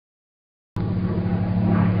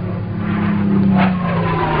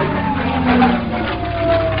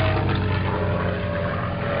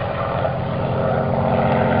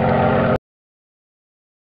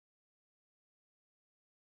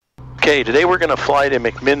Okay, today we're going to fly to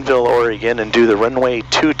McMinnville, Oregon and do the runway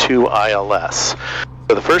 22 ILS.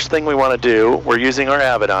 So the first thing we want to do, we're using our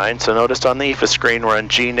Avidyne. So notice on the EFIS screen we're on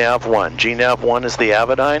GNAV1. GNAV1 is the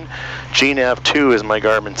Avidyne. GNAV2 is my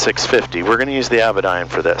Garmin 650. We're going to use the Avidyne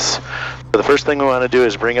for this. So the first thing we want to do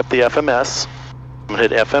is bring up the FMS. I'm going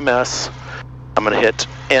to hit FMS. I'm going to hit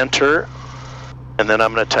Enter. And then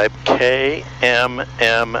I'm going to type KMMV.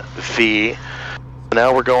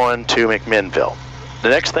 Now we're going to McMinnville. The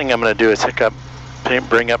next thing I'm going to do is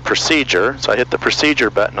bring up procedure. So I hit the procedure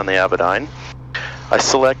button on the Avidyne. I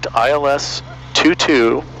select ILS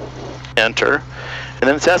 22, enter, and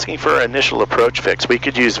then it's asking for our initial approach fix. We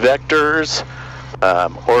could use vectors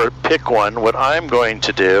or pick one. What I'm going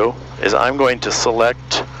to do is I'm going to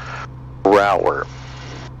select Rower.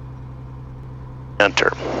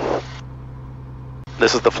 Enter.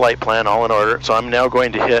 This is the flight plan, all in order. So I'm now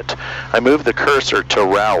going to hit, I move the cursor to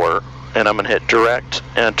Rower, and I'm going to hit direct,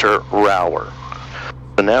 enter, Rower.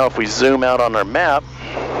 So now if we zoom out on our map,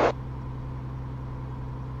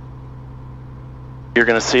 you're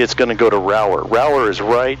going to see it's going to go to Rower. Rower is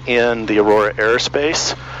right in the Aurora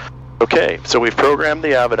airspace. Okay, so we've programmed the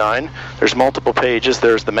Avidyne. There's multiple pages.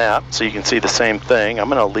 There's the map, so you can see the same thing. I'm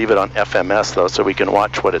going to leave it on FMS, though, so we can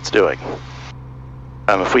watch what it's doing.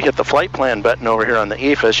 If we hit the flight plan button over here on the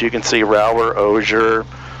EFIS, you can see Rower, Osier,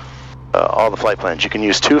 all the flight plans. You can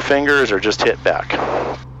use two fingers or just hit back.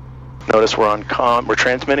 Notice we're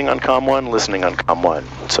transmitting on COM 1, listening on COM 1.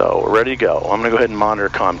 So we're ready to go. I'm going to go ahead and monitor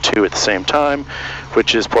COM 2 at the same time,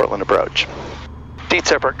 which is Portland approach.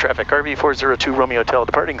 Dietz Airport traffic, RV 402 Romeo Hotel,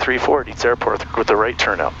 departing 34, Dietz Airport with the right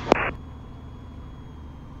turnout.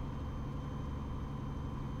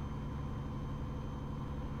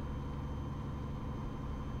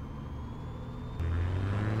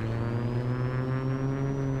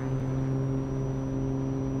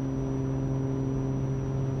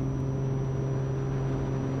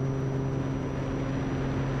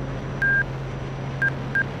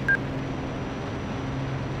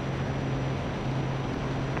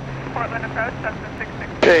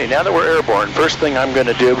 Okay, now that we're airborne, first thing I'm going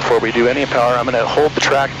to do before we do any power, I'm going to hold the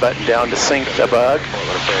track button down to sync the bug,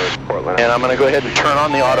 and I'm going to go ahead and turn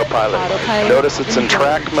on the autopilot. Notice it's in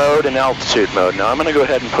track mode and altitude mode. Now I'm going to go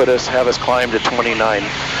ahead and have us climb to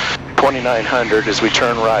 2900 as we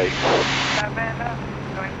turn right.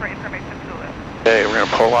 Okay, we're going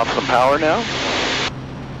to pull off some power now.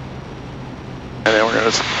 And then we're going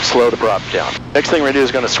to slow the prop down. Next thing we're going to do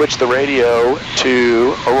is going to switch the radio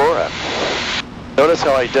to Aurora. Notice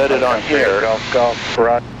how I did it on here. I'm going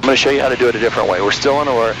to show you how to do it a different way. We're still on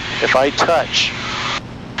Aurora. If I touch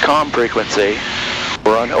COM frequency,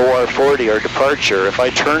 we're on OR 40, our departure. If I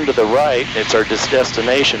turn to the right, it's our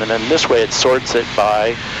destination, and then this way it sorts it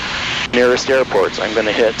by nearest airports. I'm going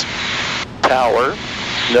to hit Tower.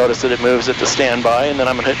 Notice that it moves it to standby, and then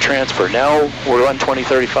I'm going to hit transfer. Now we're on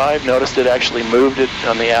 2035. Notice it actually moved it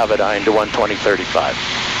on the Avidyne to 12035.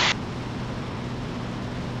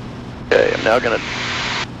 Okay, I'm now going to...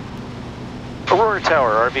 Aurora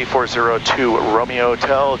Tower, RV 402 Romeo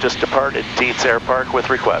Hotel, just departed Dietz Air Park with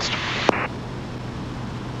request.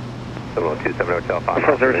 7027 Hotel 5.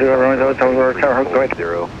 402 Romeo Hotel, Aurora Tower, go ahead.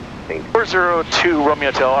 402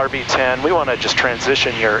 Romeo Hotel, RB10. We want to just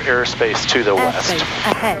transition your airspace to the west.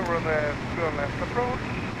 Ahead.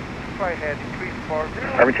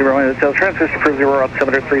 RB2 Romeo Hotel, transmission approved, Aurora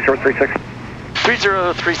 73036.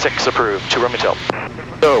 3036 approved to Romeo Hotel.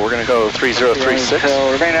 So we're going to go 3036.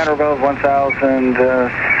 Remain at level of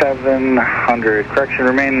 1,700. Correction,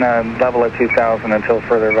 remain level at 2,000 until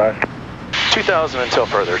further advised. 2,000 until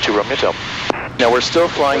further to Romeo Hotel. Now we're still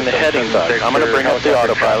flying the heading bug. I'm going to bring up the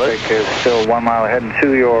autopilot. Is still 1 mile ahead and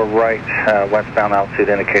to your right. Westbound altitude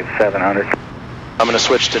indicates 700. I'm going to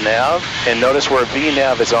switch to nav, and notice where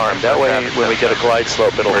VNAV is armed. That way, when we get a glide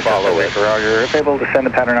slope, it'll follow it. Roger. Able to send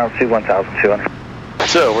the pattern altitude 1,200.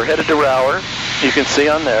 So we're headed to Rower. You can see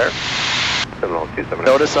on there.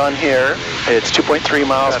 Notice on here, it's 2.3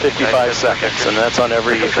 miles, 55 seconds, and that's on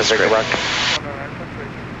every EFIS screen.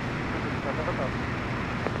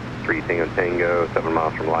 3 Tango Tango, 7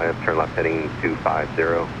 miles from Elias, turn left heading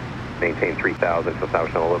 250. Maintain 3,000 until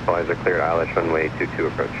establishment localizer, cleared ILS runway 22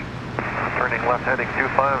 approach. Turning left heading 250,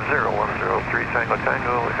 103 Tango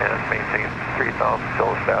Tango, and maintain 3,000 until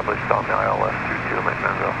established on the ILS 22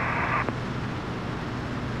 McMinnville.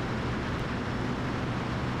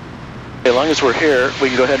 As long as we're here, we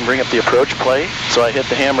can go ahead and bring up the approach plate. So I hit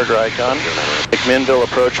the hammered icon, McMinnville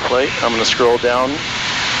approach plate. I'm going to scroll down,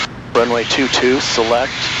 runway 22,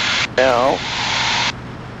 select. Now,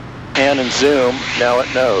 pan and zoom, now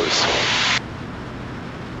it knows.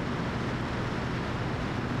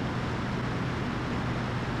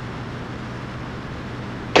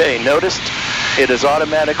 Okay, noticed it has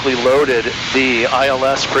automatically loaded the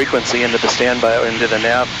ILS frequency into the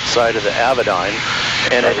nav side of the Avidyne,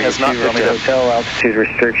 and it has not picked it up. Hotel, altitude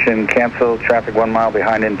restriction, cancel, traffic 1 mile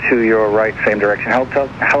behind and to your right, same direction.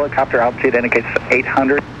 Helicopter altitude indicates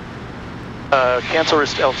 800. Cancel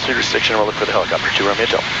altitude restriction, we'll look for the helicopter, 2 Romeo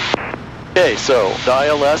Hotel. Okay, so the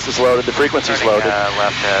ILS is loaded, the frequency is loaded.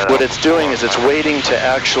 What it's doing is it's waiting to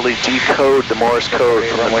actually decode the Morse code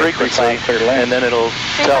from the frequency, and then it'll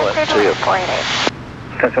tell it to you.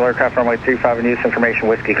 Central aircraft runway 35 in use, information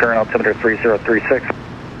whiskey, current altimeter 3036.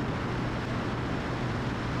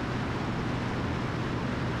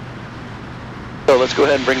 So let's go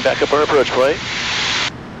ahead and bring back up our approach plate.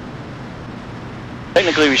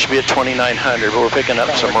 Technically we should be at 2900, but we're picking up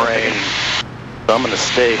some rain. So I'm going to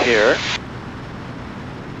stay here.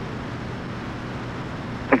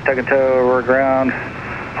 Tuck and tow, we're ground,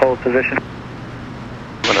 hold position.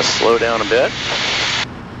 I'm going to slow down a bit.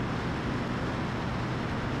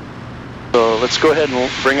 So let's go ahead and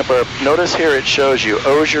bring up our, notice here it shows you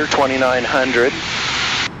Osier 2900,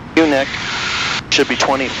 UNIC should be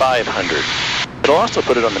 2500. It'll also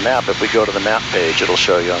put it on the map. If we go to the map page, it'll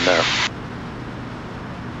show you on there.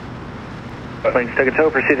 Planes tuck and tow,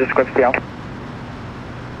 proceed to square beyond.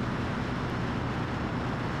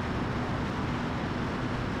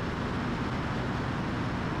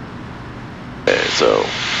 Okay, so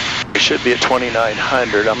we should be at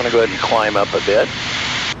 2900. I'm going to go ahead and climb up a bit.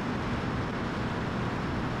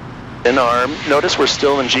 In arm, notice we're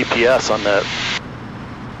still in GPS on the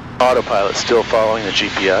autopilot, still following the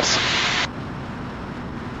GPS.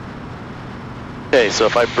 Okay, so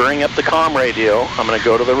if I bring up the comm radio, I'm going to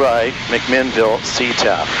go to the right, McMinnville,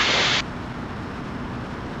 CTAF.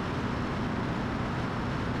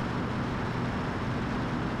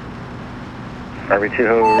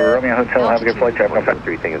 RV2 Romeo Hotel, have a good flight, traffic.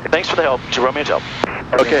 Thanks for the help, to Romeo Hotel.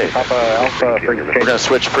 Okay, we're going to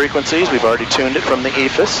switch frequencies. We've already tuned it from the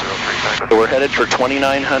EFIS. So we're headed for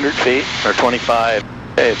 2,900 feet, or 25.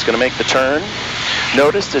 Okay, it's going to make the turn.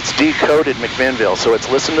 Notice it's decoded McMinnville, so it's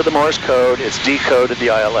listened to the Morse code, it's decoded the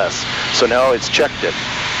ILS. So now it's checked it.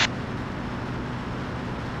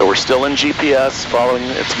 So we're still in GPS, following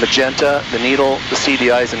its magenta, the needle, the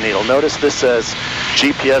CDIs and needle. Notice this says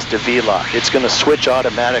GPS to VLOC. It's going to switch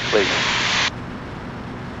automatically.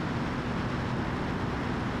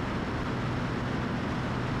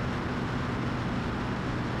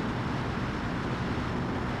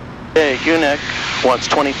 Okay, UNIC wants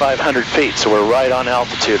 2,500 feet, so we're right on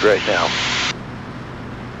altitude right now.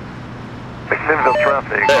 McMinnville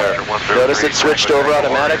traffic. There. Notice it switched over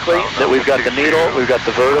automatically, that we've got the needle, we've got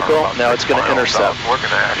the vertical, now it's going to intercept.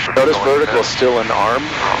 Notice vertical is still in arm.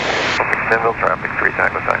 McMinnville traffic, 3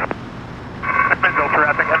 Tango Tango. McMinnville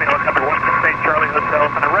traffic, heavy helicopter 168 Charlie Hotel,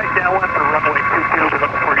 and a right downwind for runway 22, we're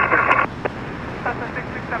looking for you, sir. Cessna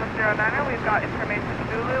 66709er, we've got information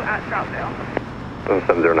Zulu at Troutdale.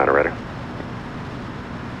 709 radar.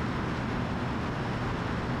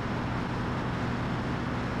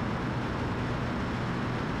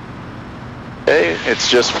 Okay, it's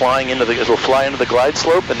just flying into the, it'll fly into the glide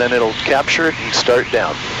slope and then it'll capture it and start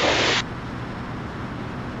down.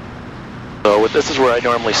 So this is where I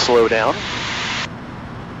normally slow down.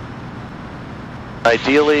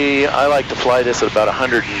 Ideally, I like to fly this at about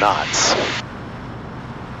 100 knots.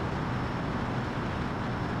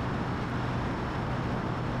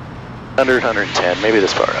 100, 110, maybe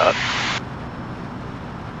this far out.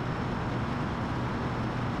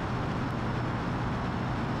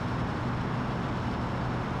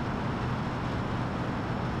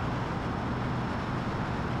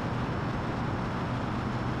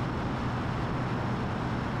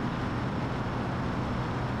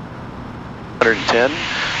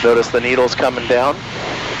 Notice the needle's coming down.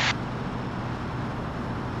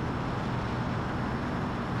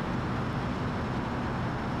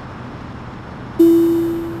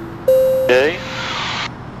 Okay.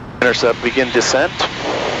 Intercept, begin descent.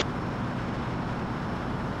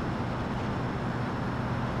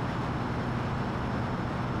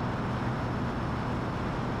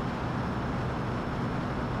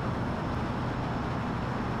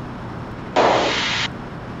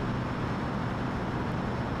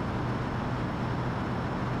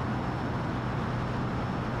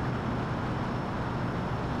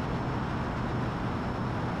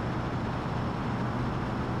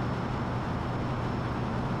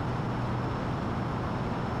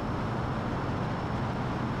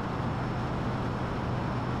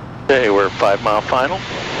 Okay, we're 5 mile final.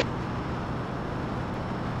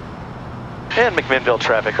 And McMinnville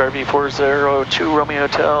traffic, RV402 Romeo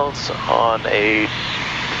Hotels on a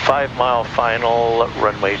 5 mile final,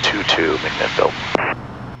 runway 22, McMinnville.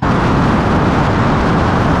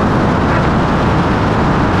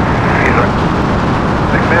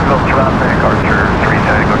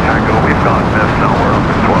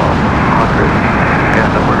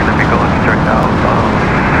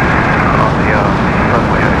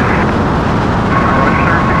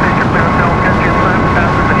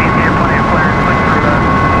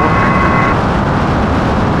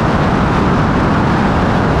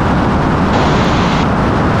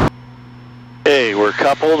 Okay, we're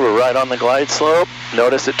coupled, we're right on the glide slope.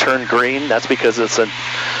 Notice it turned green, that's because it's a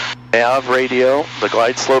nav radio, the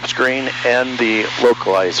glide slope's green, and the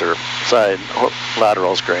localizer side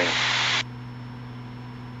lateral's green.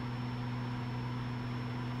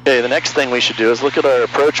 Okay, the next thing we should do is look at our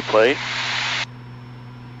approach plate.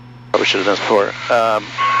 Probably should have done this before.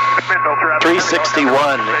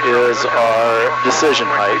 361 is our decision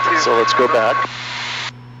height, so let's go back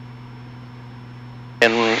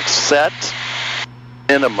and set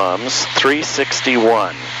minimums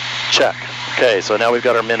 361. Check. Okay, so now we've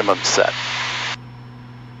got our minimum set.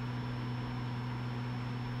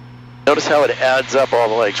 Notice how it adds up all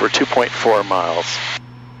the legs. We're 2.4 miles.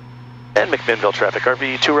 And McMinnville traffic,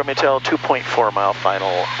 RV 2 runway tail, 2.4 mile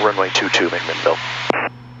final, runway 22 McMinnville.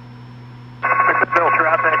 McMinnville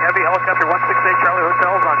traffic, heavy helicopter 168 Charlie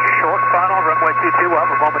Hotels on short final, runway 22. We'll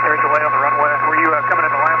have a momentary delay on the runway. Were you coming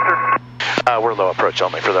into Lancer? We're low approach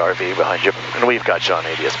only for the RV behind you, and we've got you on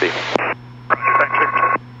ADSB. Thank you.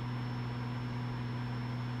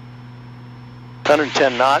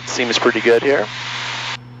 110 knots seems pretty good here.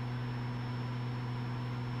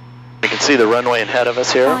 You can see the runway ahead of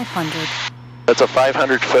us here. 500. That's a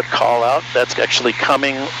 500-foot call out. That's actually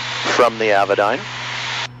coming from the Avidyne.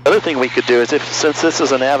 The other thing we could do is, since this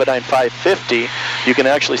is an Avidyne 550, you can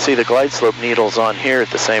actually see the glide slope needles on here at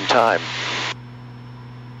the same time.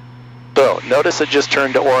 So notice it just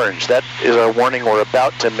turned to orange. That is our warning we're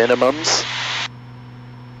about to minimums.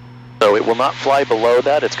 So it will not fly below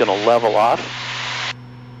that. It's going to level off.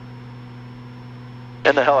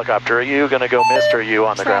 And the helicopter, are you going to go mist or are you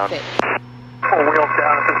on the ground? Full wheels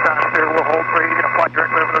down at this time. Clear, we'll hold for you. You're going to fly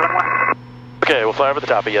directly over the runway? Okay, we'll fly over the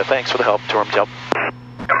top of you. Thanks for the help, Tormtail.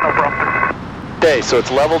 Yep, no problem. Okay, so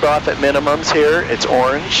it's leveled off at minimums here. It's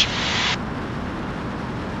orange.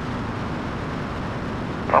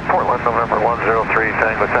 Portland, November 103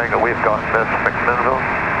 Tango Tango. We've got Miss McMinnville.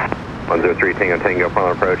 103 Tango Tango,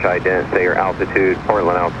 final approach, ident, say your altitude,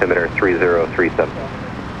 Portland altimeter 3037.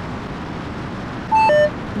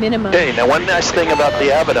 Minimum. Okay, now one nice thing about the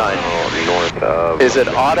Avidyne is it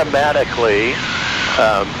automatically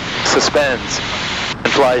suspends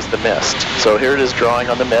and flies the mist. So here it is drawing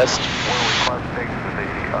on the mist. Request takes the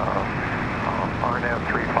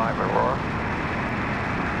RNAV 35 Aurora.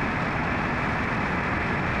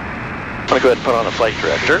 I'm going to go ahead and put on a flight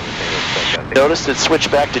director. Notice it switched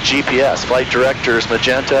back to GPS. Flight director is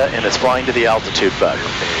magenta and it's flying to the altitude button.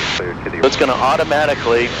 So it's going to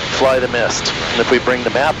automatically fly the mist. And if we bring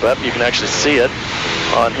the map up, you can actually see it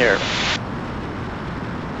on here.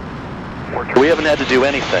 We haven't had to do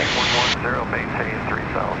anything. 110, maintain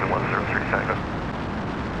 3000, 103 Tango.